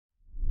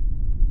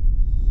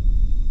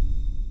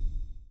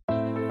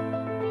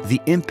The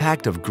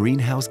impact of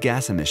greenhouse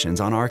gas emissions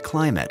on our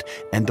climate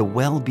and the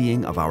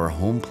well-being of our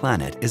home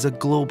planet is a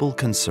global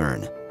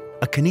concern.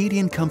 A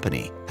Canadian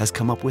company has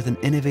come up with an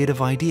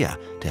innovative idea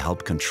to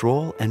help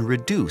control and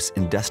reduce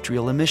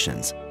industrial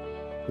emissions.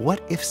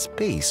 What if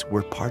space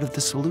were part of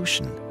the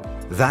solution?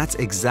 That's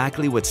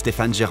exactly what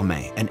Stéphane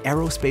Germain, an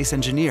aerospace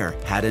engineer,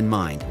 had in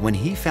mind when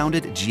he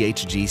founded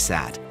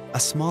GHGSat, a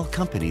small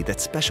company that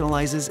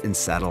specializes in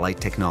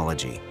satellite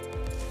technology.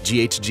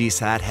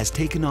 GHGSat has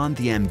taken on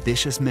the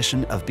ambitious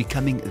mission of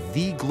becoming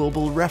the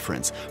global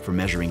reference for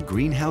measuring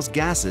greenhouse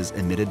gases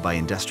emitted by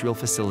industrial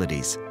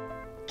facilities.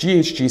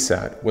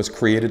 GHGSat was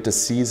created to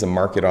seize a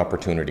market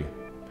opportunity.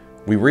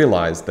 We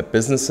realized that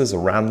businesses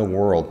around the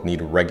world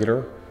need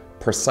regular,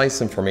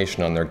 precise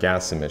information on their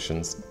gas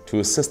emissions to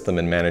assist them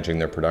in managing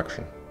their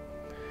production.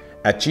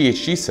 At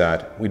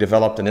GHGSat, we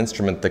developed an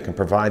instrument that can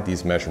provide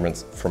these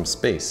measurements from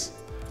space,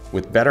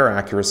 with better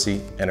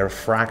accuracy and at a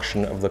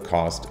fraction of the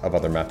cost of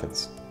other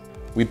methods.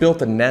 We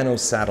built a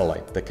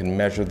nanosatellite that can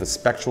measure the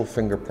spectral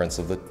fingerprints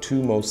of the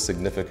two most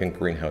significant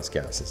greenhouse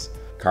gases,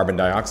 carbon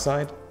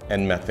dioxide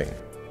and methane.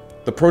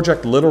 The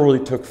project literally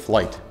took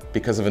flight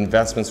because of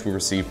investments we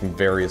received from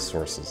various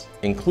sources,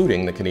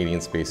 including the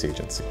Canadian Space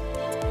Agency.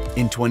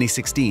 In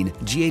 2016,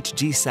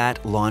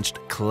 GHGSat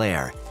launched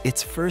Claire,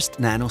 its first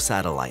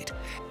nanosatellite.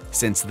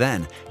 Since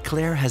then,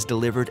 Claire has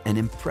delivered an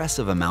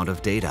impressive amount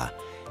of data.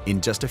 In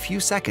just a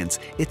few seconds,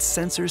 its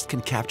sensors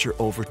can capture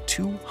over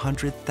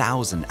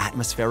 200,000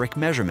 atmospheric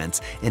measurements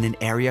in an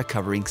area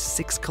covering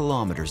 6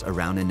 kilometers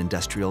around an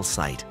industrial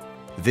site.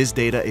 This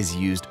data is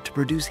used to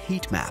produce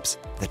heat maps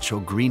that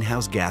show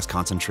greenhouse gas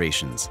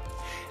concentrations.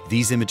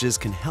 These images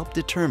can help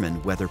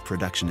determine whether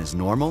production is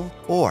normal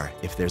or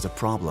if there's a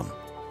problem.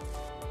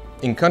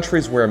 In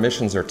countries where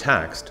emissions are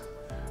taxed,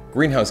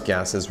 greenhouse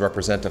gases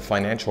represent a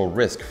financial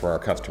risk for our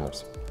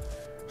customers.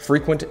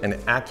 Frequent and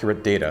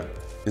accurate data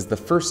is the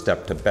first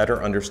step to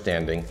better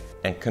understanding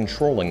and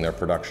controlling their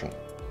production,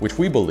 which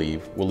we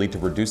believe will lead to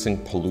reducing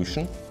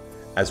pollution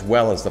as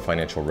well as the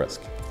financial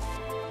risk.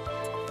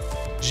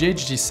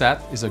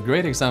 GHGSat is a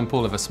great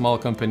example of a small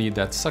company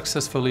that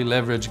successfully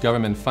leveraged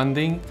government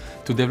funding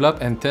to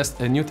develop and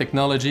test a new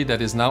technology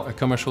that is now a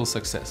commercial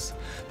success.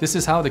 This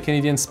is how the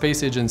Canadian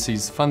Space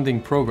Agency's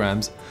funding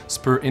programs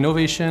spur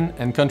innovation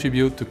and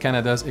contribute to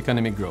Canada's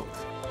economic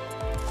growth.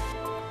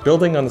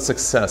 Building on the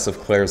success of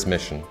Claire's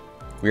mission,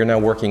 we are now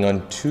working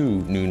on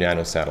 2 new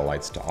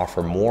nanosatellites to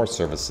offer more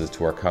services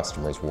to our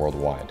customers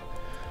worldwide.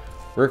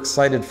 We're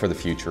excited for the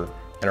future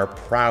and are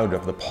proud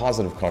of the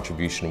positive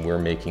contribution we're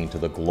making to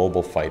the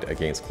global fight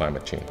against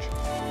climate change.